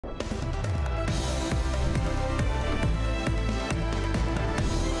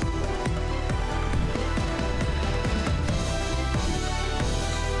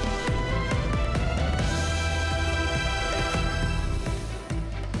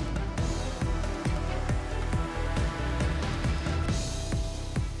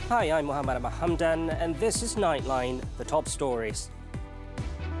Hi, I'm Muhammed Hamdan, and this is Nightline, the top stories.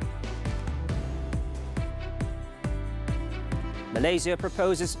 Malaysia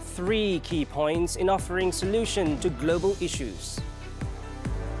proposes 3 key points in offering solution to global issues.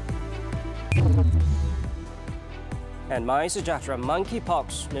 And My Sejahtera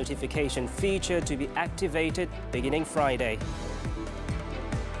monkeypox notification feature to be activated beginning Friday.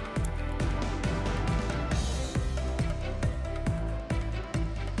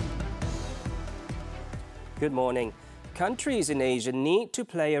 Good morning. Countries in Asia need to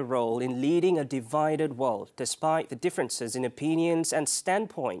play a role in leading a divided world, despite the differences in opinions and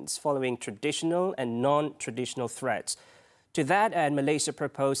standpoints following traditional and non-traditional threats. To that end, Malaysia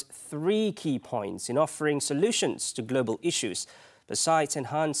proposed 3 key points in offering solutions to global issues, besides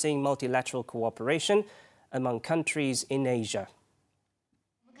enhancing multilateral cooperation among countries in Asia.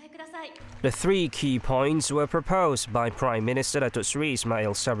 The 3 key points were proposed by Prime Minister Datuk Seri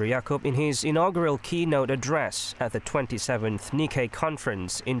Ismail Sabri Yaakob in his inaugural keynote address at the 27th Nikkei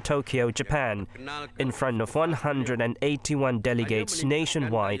Conference in Tokyo, Japan, in front of 181 delegates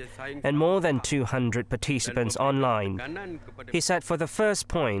nationwide and more than 200 participants online. He said for the first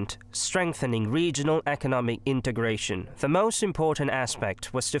point, strengthening regional economic integration, the most important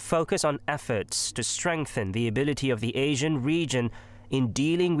aspect was to focus on efforts to strengthen the ability of the Asian region in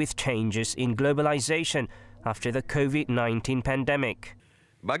dealing with changes in globalization after the COVID-19 pandemic.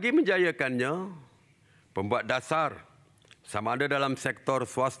 Bagi menjayakannya, pembuat dasar, sama ada dalam sektor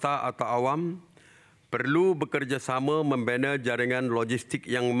swasta atau awam, perlu bekerjasama membina jaringan logistik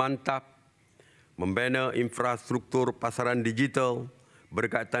yang mantap, membina infrastruktur pasaran digital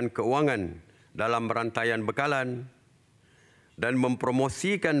berkaitan keuangan dalam rantaian bekalan, dan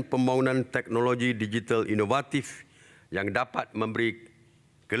mempromosikan pembangunan teknologi digital inovatif yang dapat memberi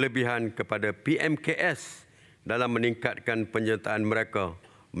kelebihan kepada PMKS dalam meningkatkan penyertaan mereka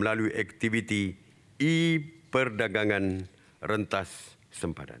melalui aktiviti e-perdagangan rentas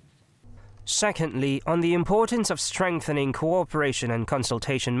sempadan. Secondly, on the importance of strengthening cooperation and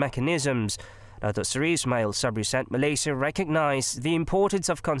consultation mechanisms, Datuk Seri Ismail Sabri said Malaysia recognised the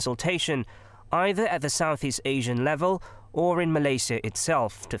importance of consultation either at the Southeast Asian level or in Malaysia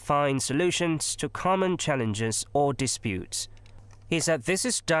itself to find solutions to common challenges or disputes. He said this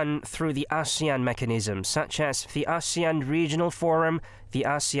is done through the ASEAN mechanisms such as the ASEAN Regional Forum, the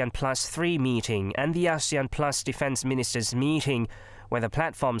ASEAN Plus 3 meeting and the ASEAN Plus Defence Ministers meeting, where the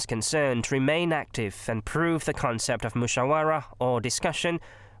platforms concerned remain active and prove the concept of musyawarah or discussion,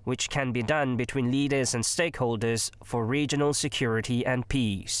 which can be done between leaders and stakeholders for regional security and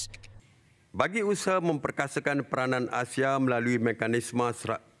peace. Bagi usaha memperkasakan peranan Asia melalui mekanisme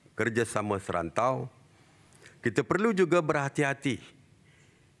kerjasama serantau, kita perlu juga berhati-hati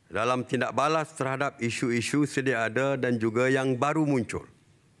dalam tindak balas terhadap isu-isu sedia ada dan juga yang baru muncul.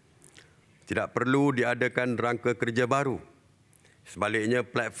 Tidak perlu diadakan rangka kerja baru. Sebaliknya,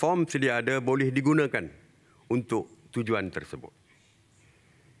 platform sedia ada boleh digunakan untuk tujuan tersebut.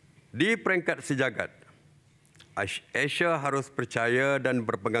 Di peringkat sejagat, Asia harus percaya dan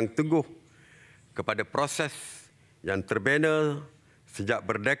berpegang teguh kepada proses yang terbina sejak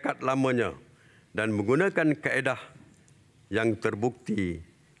berdekad lamanya dan menggunakan kaedah yang terbukti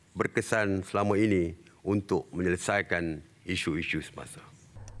berkesan selama ini untuk menyelesaikan isu-isu semasa.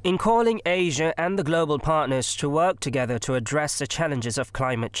 In calling Asia and the global partners to work together to address the challenges of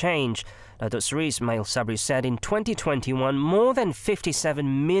climate change, Datuk Seri Ismail Sabri said in 2021 more than 57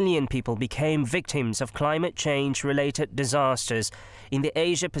 million people became victims of climate change-related disasters in the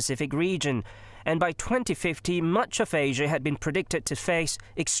Asia-Pacific region, and by 2050 much of Asia had been predicted to face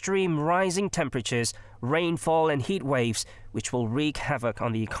extreme rising temperatures, rainfall and heat waves, which will wreak havoc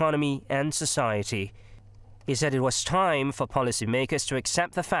on the economy and society. He said it was time for policymakers to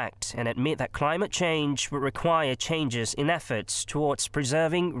accept the fact and admit that climate change would require changes in efforts towards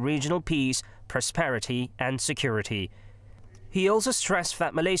preserving regional peace, prosperity and security. He also stressed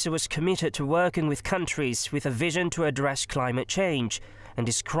that Malaysia was committed to working with countries with a vision to address climate change and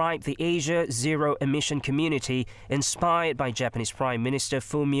described the Asia Zero Emission Community inspired by Japanese Prime Minister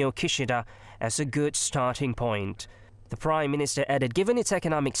Fumio Kishida as a good starting point. The Prime Minister added, given its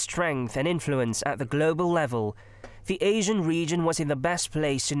economic strength and influence at the global level, the Asian region was in the best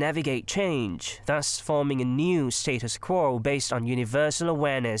place to navigate change, thus forming a new status quo based on universal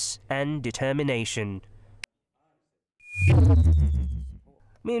awareness and determination.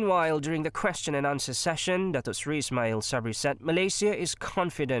 Meanwhile, during the question and answer session, Datuk Seri Ismail Sabri said Malaysia is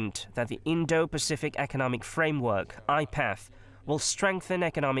confident that the Indo-Pacific Economic Framework, IPEF, will strengthen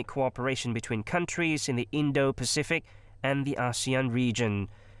economic cooperation between countries in the Indo-Pacific and the ASEAN region.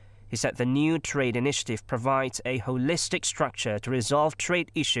 He said the new trade initiative provides a holistic structure to resolve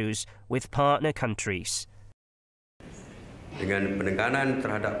trade issues with partner countries. Dengan penekanan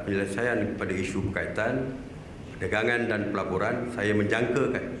terhadap penyelesaian kepada isu berkaitan perdagangan dan pelaburan, saya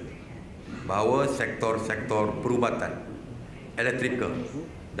menjangkakan bahawa sektor-sektor perubatan, elektrikal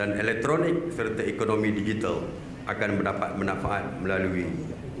dan elektronik serta ekonomi digital akan mendapat manfaat melalui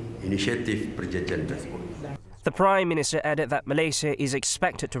inisiatif perjanjian tersebut. The Prime Minister added that Malaysia is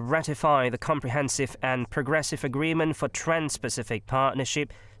expected to ratify the Comprehensive and Progressive Agreement for Trans-Pacific Partnership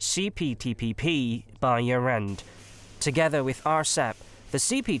 (CPTPP) by year-end. Together with RCEP, the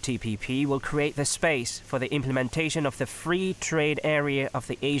CPTPP will create the space for the implementation of the Free Trade Area of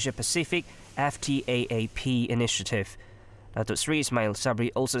the Asia-Pacific (FTAAP) initiative. Datuk Seri Ismail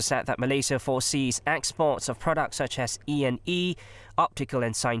Sabri also said that Malaysia foresees exports of products such as E&E, optical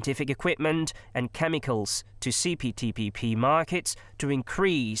and scientific equipment and chemicals to CPTPP markets to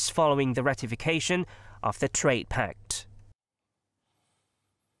increase following the ratification of the Trade Pact.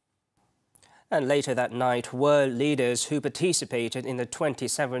 And later that night, world leaders who participated in the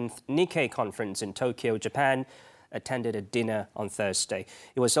 27th Nikkei conference in Tokyo, Japan, attended a dinner on Thursday.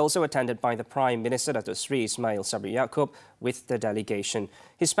 It was also attended by the Prime Minister, Datuk Seri Ismail Sabri Yaakob, with the delegation.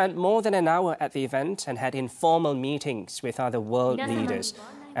 He spent more than an hour at the event and had informal meetings with other world leaders.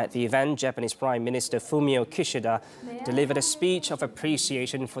 At the event, Japanese Prime Minister Fumio Kishida delivered a speech of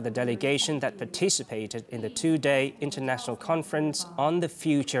appreciation for the delegation that participated in the two-day international conference on the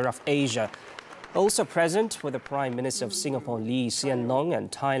future of Asia. Also present were the Prime Minister of Singapore, Lee Hsien Loong, and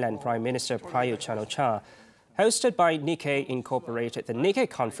Thailand Prime Minister Prayut Chan-o-cha. Hosted by Nikkei Incorporated, the Nikkei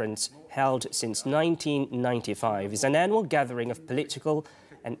Conference, held since 1995, is an annual gathering of political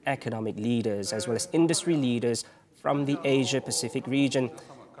and economic leaders, as well as industry leaders from the Asia-Pacific region.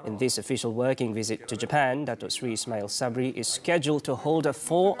 In this official working visit to Japan, Datuk Seri Ismail Sabri is scheduled to hold a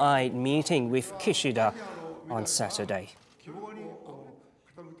four-eyed meeting with Kishida on Saturday.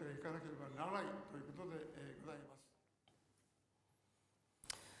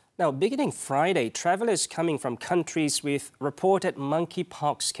 Now, beginning Friday, travellers coming from countries with reported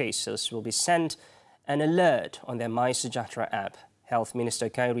monkeypox cases will be sent an alert on their MySejahtera app. Health Minister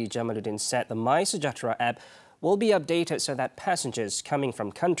Khairi Jamaluddin said the MySejahtera app will be updated so that passengers coming from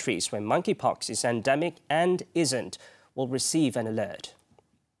countries where monkeypox is endemic and isn't will receive an alert.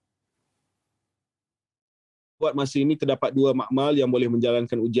 Buat masa ini terdapat dua makmal yang boleh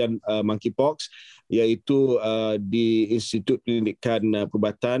menjalankan ujian monkeypox, iaitu di Institut Pendidikan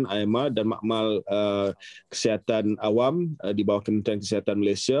Perubatan IMA dan makmal kesihatan awam di bawah Kementerian Kesihatan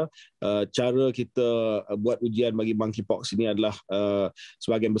Malaysia. Cara kita buat ujian bagi monkeypox ini adalah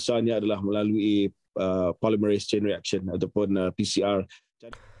sebahagian besarnya adalah melalui polymerase chain reaction ataupun PCR.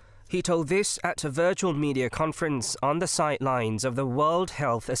 He told this at a virtual media conference on the sidelines of the World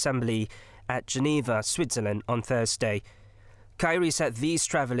Health Assembly at Geneva, Switzerland on Thursday. Khairi said these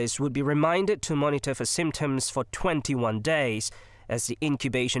travellers would be reminded to monitor for symptoms for 21 days, as the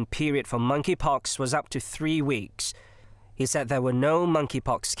incubation period for monkeypox was up to 3 weeks. He said there were no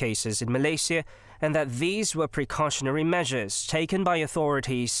monkeypox cases in Malaysia and that these were precautionary measures taken by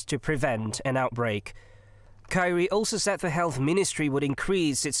authorities to prevent an outbreak. Khairi also said the Health Ministry would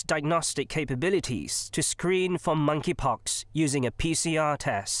increase its diagnostic capabilities to screen for monkeypox using a PCR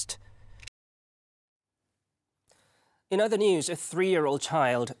test. In other news, a 3-year-old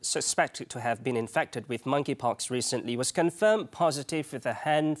child suspected to have been infected with monkeypox recently was confirmed positive with the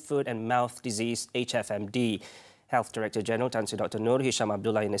hand, foot and mouth disease HFMD. Health Director General Tan Sri Dr. Nur Hisham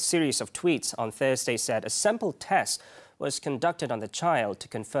Abdullah, in a series of tweets on Thursday, said a sample test was conducted on the child to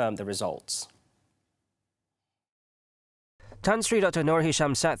confirm the results. Tan Sri Dr. Nur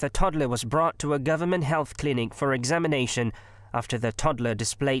Hisham said the toddler was brought to a government health clinic for examination after the toddler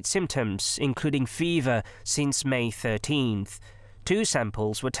displayed symptoms, including fever, since May 13th. 2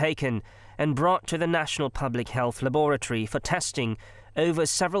 samples were taken and brought to the National Public Health Laboratory for testing over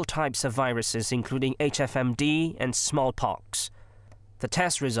several types of viruses, including HFMD and smallpox. The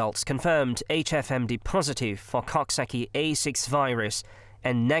test results confirmed HFMD positive for Coxsackie A6 virus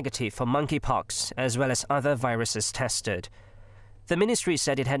and negative for monkeypox, as well as other viruses tested. The ministry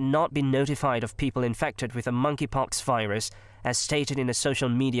said it had not been notified of people infected with the monkeypox virus, as stated in a social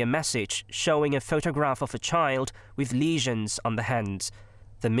media message showing a photograph of a child with lesions on the hands.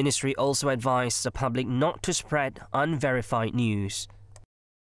 The ministry also advised the public not to spread unverified news.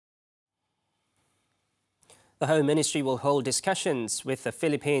 The Home Ministry will hold discussions with the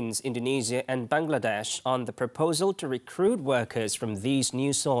Philippines, Indonesia and Bangladesh on the proposal to recruit workers from these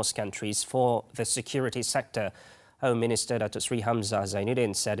new source countries for the security sector. Home Minister Datuk Sri Hamzah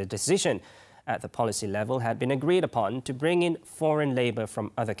Zainuddin said a decision at the policy level had been agreed upon to bring in foreign labour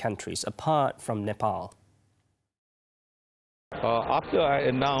from other countries apart from Nepal. After I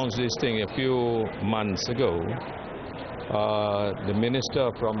announced this thing a few months ago, the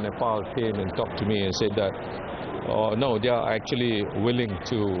minister from Nepal came and talked to me and said that, no, they are actually willing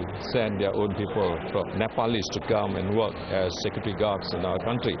to send their own people, Nepalese, to come and work as security guards in our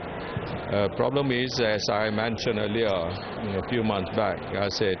country. Problem is, as I mentioned earlier, a few months back, I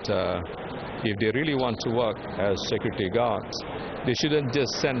said, if they really want to work as security guards, they shouldn't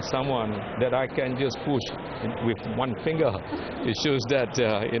just send someone that I can just push with one finger. It shows that,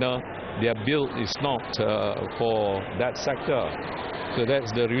 their bill is not for that sector. So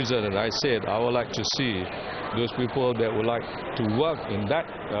that's the reason that I said I would like to see those people that would like to work in that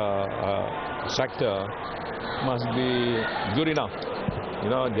sector must be good enough.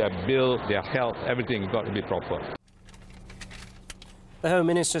 Their bill, their health, everything got to be proper. The Home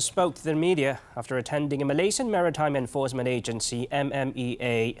Minister spoke to the media after attending a Malaysian Maritime Enforcement Agency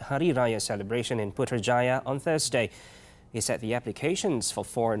MMEA Hari Raya celebration in Putrajaya on Thursday. He said the applications for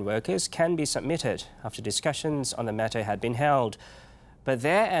foreign workers can be submitted after discussions on the matter had been held, but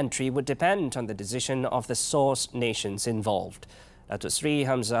their entry would depend on the decision of the source nations involved. Datuk Sri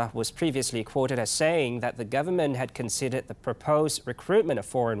Hamzah was previously quoted as saying that the government had considered the proposed recruitment of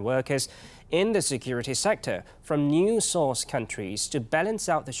foreign workers in the security sector from new source countries to balance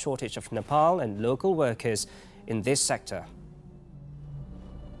out the shortage of Nepal and local workers in this sector.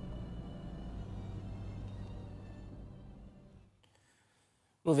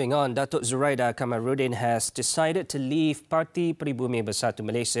 Moving on, Datuk Zuraida Kamarudin has decided to leave Parti Pribumi Bersatu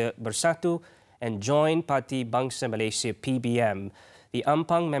Malaysia Bersatu and join Parti Bangsa Malaysia PBM. The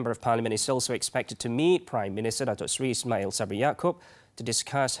Ampang Member of Parliament is also expected to meet Prime Minister Datuk Sri Ismail Sabri Yaakob to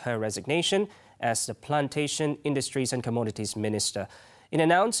discuss her resignation as the Plantation, Industries and Commodities Minister. In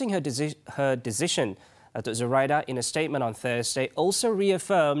announcing her decision, Datuk Zuraida, in a statement on Thursday, also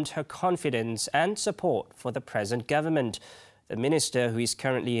reaffirmed her confidence and support for the present government. The minister, who is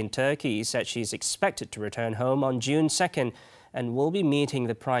currently in Turkey, said she is expected to return home on June 2nd and will be meeting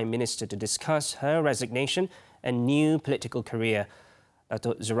the Prime Minister to discuss her resignation and new political career.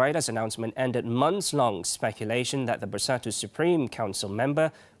 Datuk Zuraida's announcement ended months-long speculation that the Bersatu Supreme Council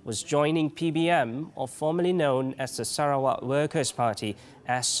member was joining PBM, or formerly known as the Sarawak Workers' Party,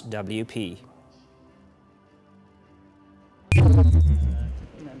 SWP.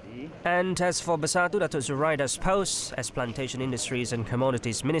 And as for Bersatu, Datuk Zuraida's post as Plantation, Industries and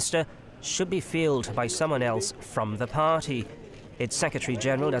Commodities Minister should be filled by someone else from the party. Its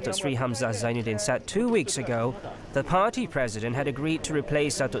Secretary-General, Datuk Sri Hamzah Zainuddin, said 2 weeks ago the party president had agreed to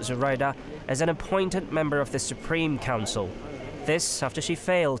replace Datuk Zuraida as an appointed member of the Supreme Council. This after she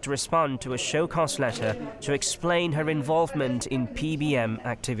failed to respond to a show-cause letter to explain her involvement in PBM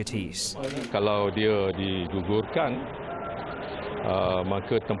activities. Kalau dia digugurkan,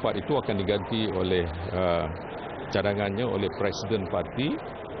 maka tempat itu akan diganti oleh cadangannya oleh Presiden Parti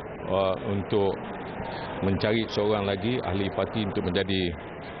untuk mencari seorang lagi ahli parti untuk menjadi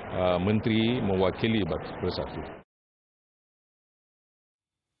menteri mewakili Bersatu.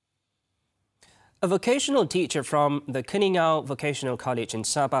 A vocational teacher from the Keningau Vocational College in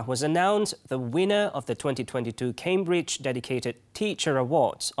Sabah was announced the winner of the 2022 Cambridge Dedicated Teacher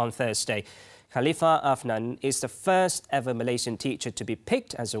Awards on Thursday. Khalifa Afnan is the first ever Malaysian teacher to be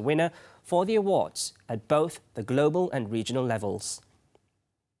picked as a winner for the awards at both the global and regional levels.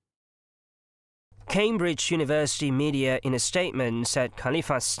 Cambridge University Media, in a statement, said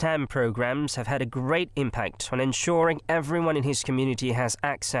Khalifa's STEM programs have had a great impact on ensuring everyone in his community has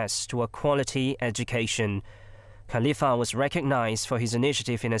access to a quality education. Khalifa was recognized for his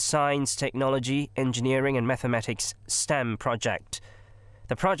initiative in a science, technology, engineering and mathematics STEM project.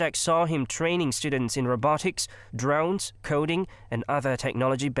 The project saw him training students in robotics, drones, coding and other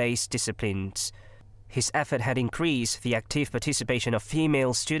technology-based disciplines. His effort had increased the active participation of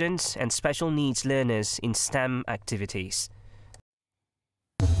female students and special needs learners in STEM activities.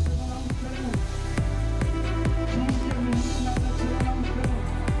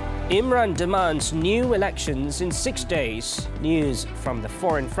 Imran demands new elections in 6 days. News from the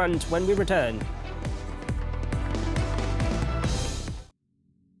Foreign Front when we return.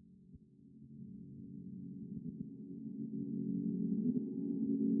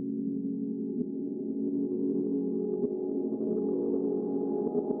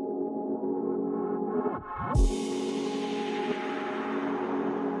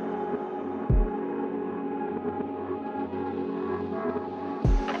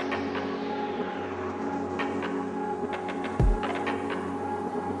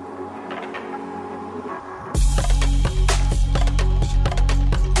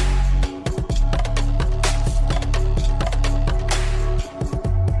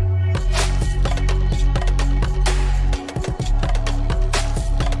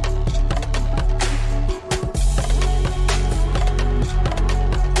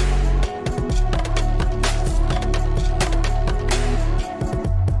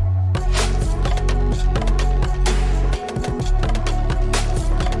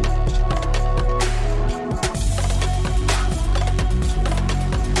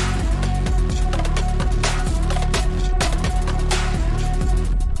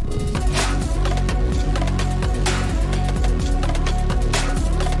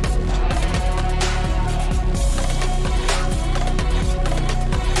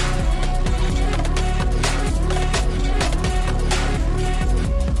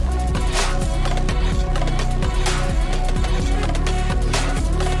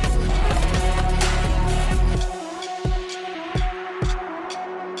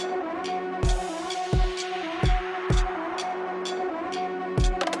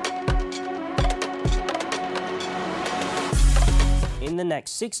 in the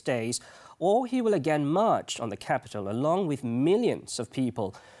next 6 days, or he will again march on the capital along with millions of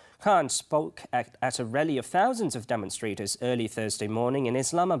people. Khan spoke at a rally of thousands of demonstrators early Thursday morning in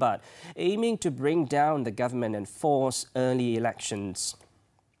Islamabad, aiming to bring down the government and force early elections.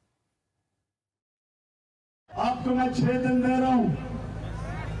 आपको मैं 6 दिन दे रहा हूं।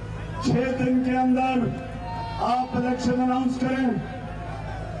 6 दिन के अंदर आप election announce करें।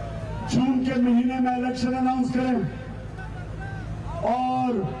 जून के महीने में इलेक्शन अनाउंस करें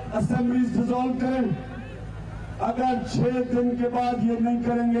और असेंबलीज डिसॉल्व करें। अगर 6 दिन के बाद ये नहीं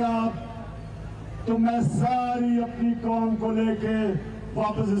करेंगे आप, तो मैं सारी अपनी कौम को लेके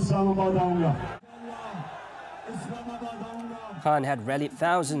वापस इस्लामाबाद आऊंगा। Khan had rallied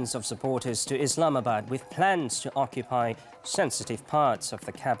thousands of supporters to Islamabad with plans to occupy sensitive parts of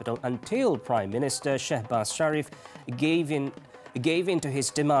the capital until Prime Minister Shehbaz Sharif gave in to his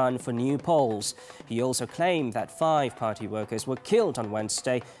demand for new polls. He also claimed that 5 party workers were killed on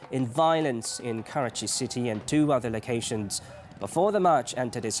Wednesday in violence in Karachi city and 2 other locations. Before the march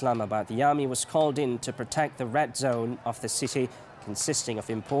entered Islamabad, the army was called in to protect the red zone of the city, consisting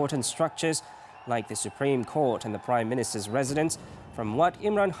of important structures like the Supreme Court and the Prime Minister's residence, from what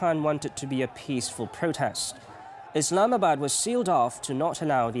Imran Khan wanted to be a peaceful protest. Islamabad was sealed off to not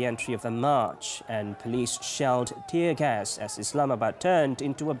allow the entry of the march, and police shelled tear gas as Islamabad turned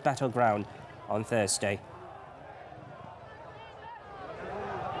into a battleground on Thursday.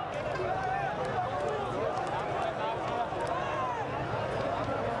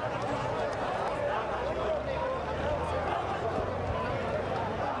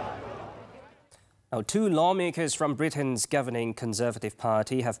 Now, 2 lawmakers from Britain's governing Conservative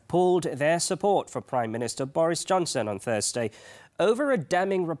Party have pulled their support for Prime Minister Boris Johnson on Thursday over a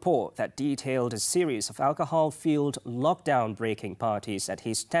damning report that detailed a series of alcohol-fueled lockdown-breaking parties at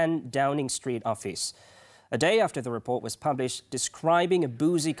his 10 Downing Street office. A day after the report was published describing a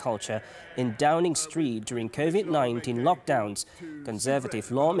boozy culture in Downing Street during COVID-19 lockdowns,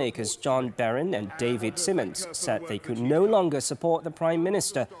 Conservative lawmakers John Barron and David Simmons said they could no longer support the Prime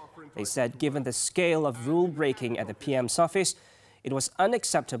Minister. They said given the scale of rule-breaking at the PM's office, it was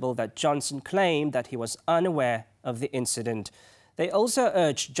unacceptable that Johnson claimed that he was unaware of the incident. They also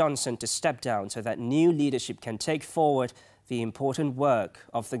urged Johnson to step down so that new leadership can take forward the important work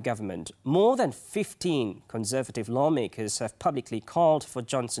of the government. More than 15 Conservative lawmakers have publicly called for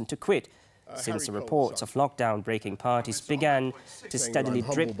Johnson to quit since the reports of lockdown-breaking parties began to steadily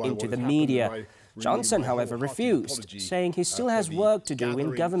drip into the media. Johnson, however, refused, saying he still has work to do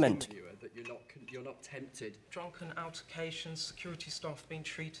in government. You're not tempted. Drunken altercations, security staff being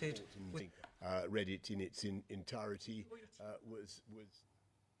treated. Read it in its entirety.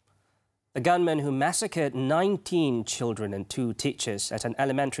 The gunman who massacred 19 children and 2 teachers at an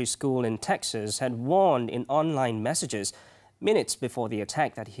elementary school in Texas had warned in online messages minutes before the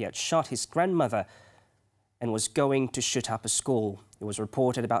attack that he had shot his grandmother and was going to shoot up a school. It was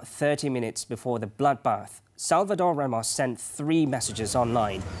reported about 30 minutes before the bloodbath. Salvador Ramos sent 3 messages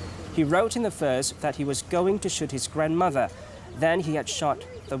online. He wrote in the first that he was going to shoot his grandmother, then he had shot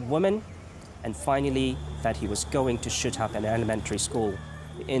the woman, and finally that he was going to shoot up an elementary school.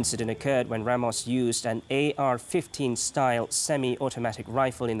 The incident occurred when Ramos used an AR-15-style semi-automatic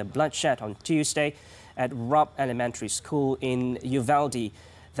rifle in the bloodshed on Tuesday at Robb Elementary School in Uvalde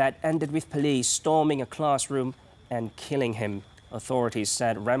that ended with police storming a classroom and killing him. Authorities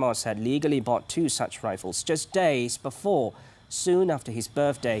said Ramos had legally bought 2 such rifles just days before, soon after his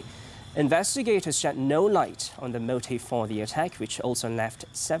birthday. Investigators shed no light on the motive for the attack, which also left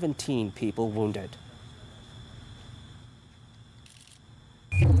 17 people wounded.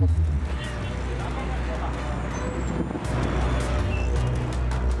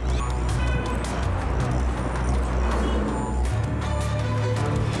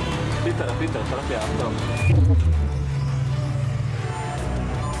 Peter, sarap ya.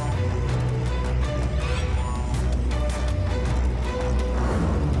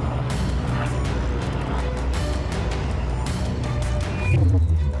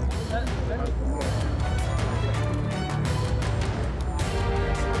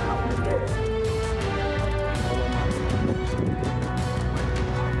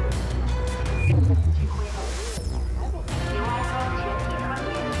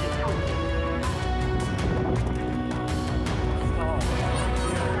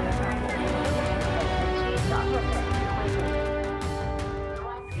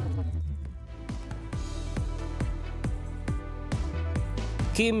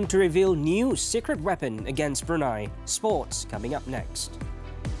 Kim to reveal new secret weapon against Brunei. Sports coming up next.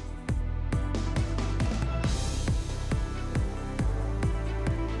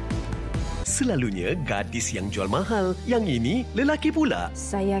 Selalunya gadis yang jual mahal, yang ini lelaki pula.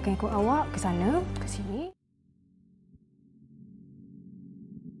 Saya akan ikut awak ke sana, ke sini.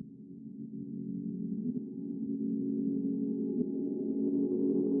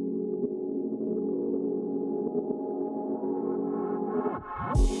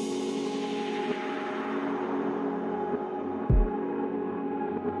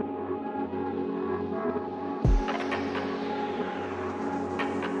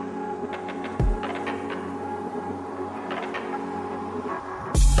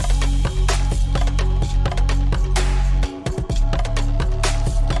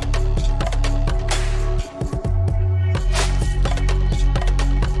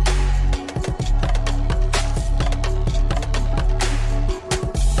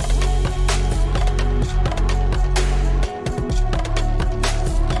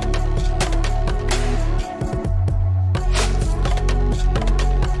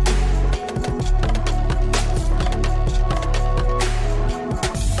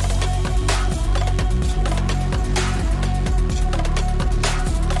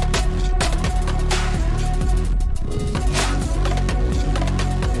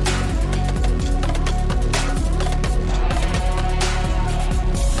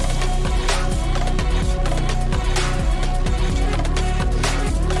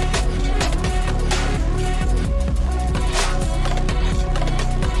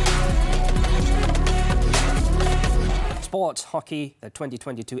 Hockey, the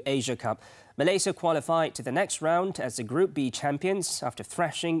 2022 Asia Cup. Malaysia qualified to the next round as the Group B champions after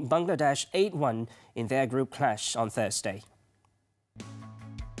thrashing Bangladesh 8-1 in their group clash on Thursday.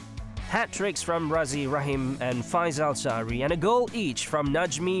 Hat-tricks from Razi Rahim and Faisal Sari and a goal each from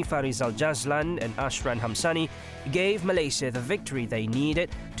Najmi Farizal Jazlan and Ashran Hamsani gave Malaysia the victory they needed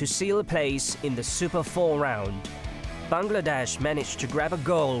to seal a place in the Super 4 round. Bangladesh managed to grab a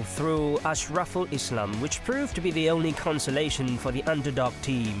goal through Ashraful Islam, which proved to be the only consolation for the underdog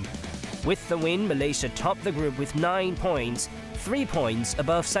team. With the win, Malaysia topped the group with 9 points, 3 points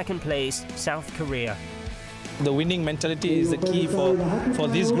above second place South Korea. The winning mentality is the key for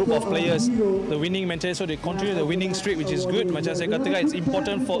this group of players. The winning mentality, so they continue the winning streak, which is good. Macam saya katakan, it's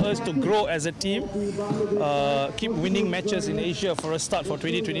important for us to grow as a team, keep winning matches in Asia for a start for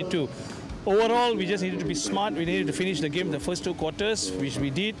 2022. Overall, we just needed to be smart. We needed to finish the game in the first 2 quarters, which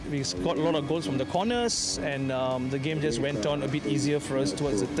we did. We scored a lot of goals from the corners, and the game just went on a bit easier for us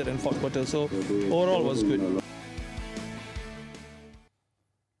towards the 3rd and 4th quarter. So overall, was good.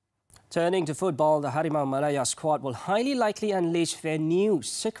 Turning to football, the Harimau Malaya squad will highly likely unleash their new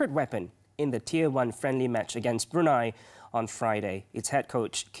secret weapon in the Tier 1 friendly match against Brunei on Friday. Its head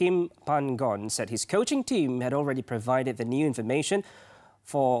coach, Kim Pan-gon, said his coaching team had already provided the new information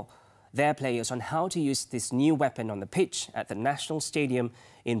for their players on how to use this new weapon on the pitch at the National Stadium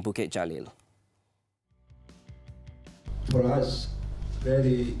in Bukit Jalil. For us,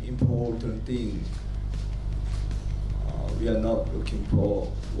 very important thing. We are not looking for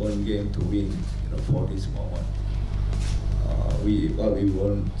one game to win, for this moment. What we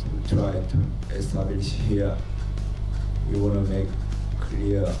want to try to establish here, we want to make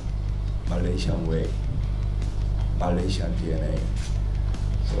clear Malaysian way, Malaysian DNA.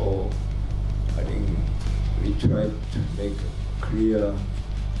 So I think we tried to make clear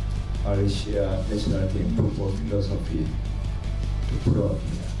Malaysia national team football philosophy to put on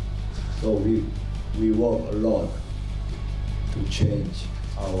here. So we work a lot to change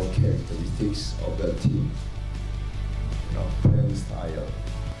our characteristics of the team, playing style.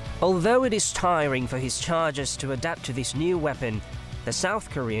 Although it is tiring for his charges to adapt to this new weapon, the South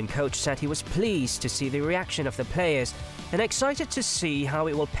Korean coach said he was pleased to see the reaction of the players and excited to see how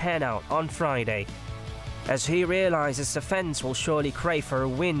it will pan out on Friday. As he realizes the fans will surely crave for a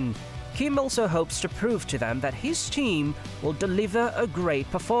win, Kim also hopes to prove to them that his team will deliver a great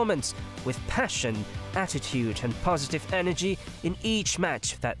performance with passion, attitude and positive energy in each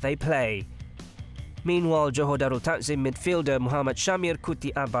match that they play. Meanwhile, Johor Darul Takzim midfielder Muhammad Shamir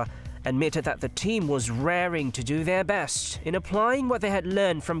Kuti Abba admitted that the team was raring to do their best in applying what they had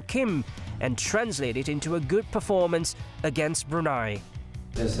learned from Kim and translate it into a good performance against Brunei.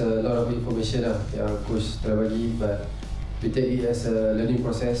 There's a lot of information yang coach telah bagi, but we take it as a learning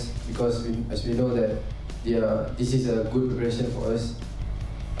process because as we know that this is a good preparation for us.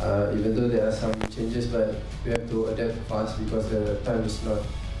 Even though there are some changes, but we have to adapt fast because the time is not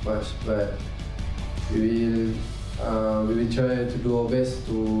much. But we will try to do our best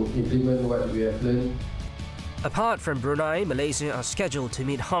to implement what we have learned. Apart from Brunei, Malaysia are scheduled to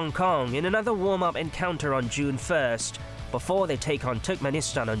meet Hong Kong in another warm-up encounter on June 1st, before they take on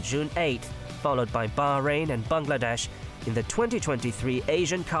Turkmenistan on June 8th, followed by Bahrain and Bangladesh in the 2023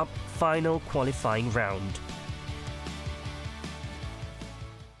 Asian Cup final qualifying round.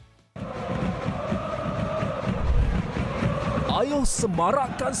 Ayo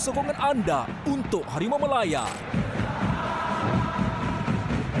semarakkan sokongan anda untuk Harimau Malaya.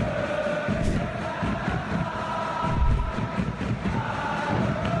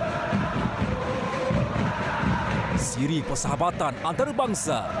 Siri persahabatan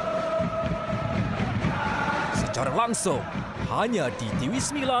antarabangsa. Secara langsung hanya di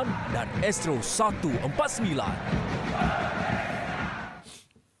TV9 dan Astro 149.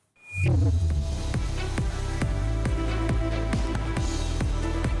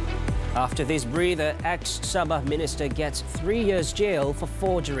 After this breather, ex-Sabah minister gets 3 years jail for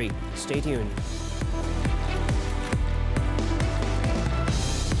forgery. Stay tuned.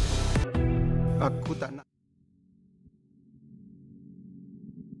 Aku tak nak.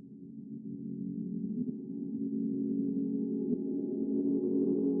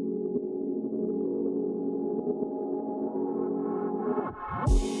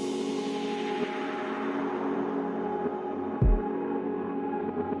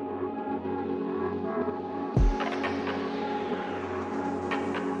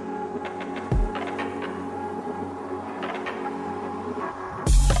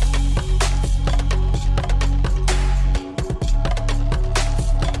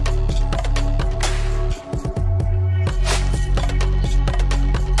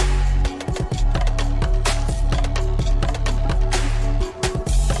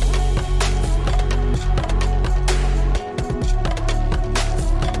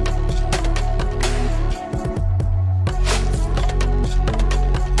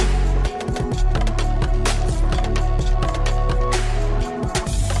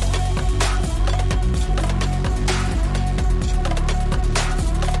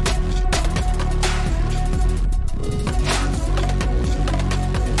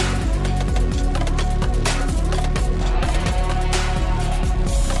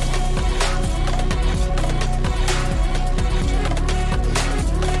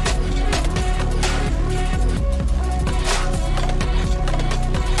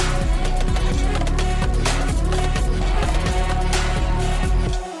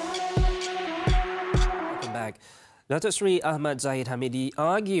 Datuk Seri Ahmad Zahid Hamidi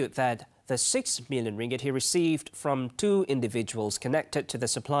argued that the 6 million ringgit he received from 2 individuals connected to the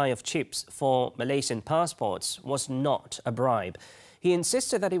supply of chips for Malaysian passports was not a bribe. He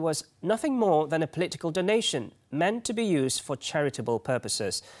insisted that it was nothing more than a political donation meant to be used for charitable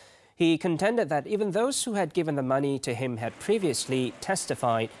purposes. He contended that even those who had given the money to him had previously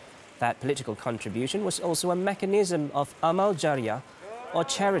testified that political contribution was also a mechanism of amal jariyah or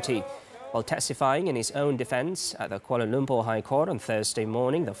charity. While testifying in his own defence at the Kuala Lumpur High Court on Thursday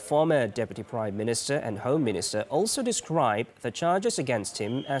morning, the former Deputy Prime Minister and Home Minister also described the charges against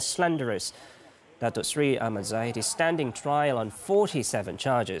him as slanderous. Datuk Seri Ahmad Zahid is standing trial on 47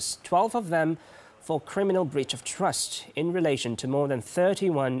 charges, 12 of them for criminal breach of trust in relation to more than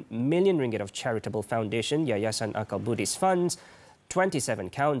 31 million ringgit of charitable foundation Yayasan Akal Budi's funds, 27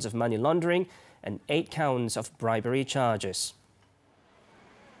 counts of money laundering and 8 counts of bribery charges.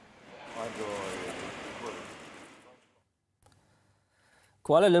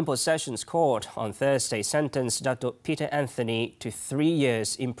 Kuala Lumpur Sessions Court on Thursday sentenced Dr. Peter Anthony to 3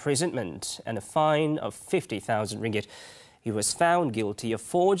 years imprisonment and a fine of 50,000 ringgit. He was found guilty of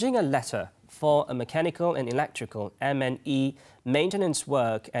forging a letter for a mechanical and electrical M&E maintenance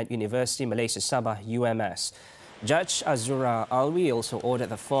work at University Malaysia Sabah UMS. Judge Azura Alwi also ordered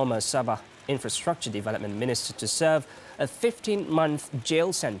the former Sabah Infrastructure Development Minister to serve a 15-month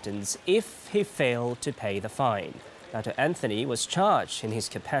jail sentence if he failed to pay the fine. Dr. Anthony was charged in his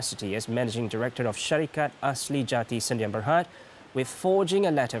capacity as Managing Director of Syarikat Asli Jati Sendian Berhad with forging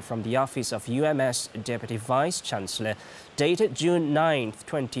a letter from the office of UMS Deputy Vice-Chancellor dated June 9,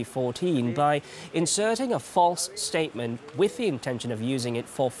 2014 by inserting a false statement with the intention of using it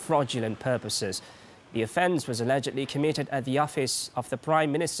for fraudulent purposes. The offence was allegedly committed at the office of the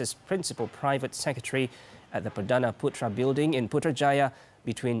Prime Minister's Principal Private Secretary at the Perdana Putra building in Putrajaya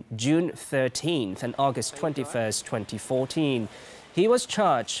between June 13th and August 21st, 2014. He was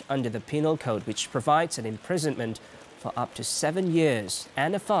charged under the Penal Code, which provides an imprisonment for up to 7 years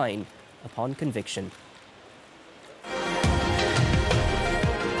and a fine upon conviction.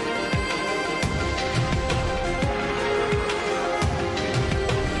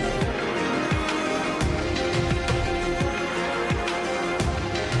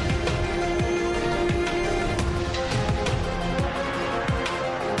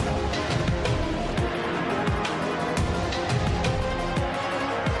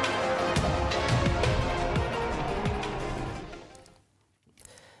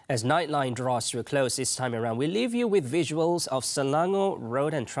 As Nightline draws to a close this time around, we leave you with visuals of Selangor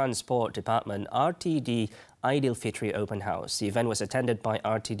Road and Transport Department RTD Aidilfitri Open House. The event was attended by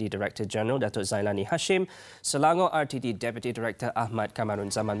RTD Director General Datuk Zailani Hashim, Selangor RTD Deputy Director Ahmad Kamarun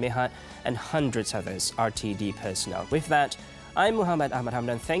Zaman Mehat, and hundreds of others RTD personnel. With that, I'm Muhammed Ahmad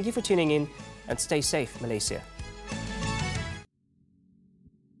Hamdan. Thank you for tuning in and stay safe, Malaysia.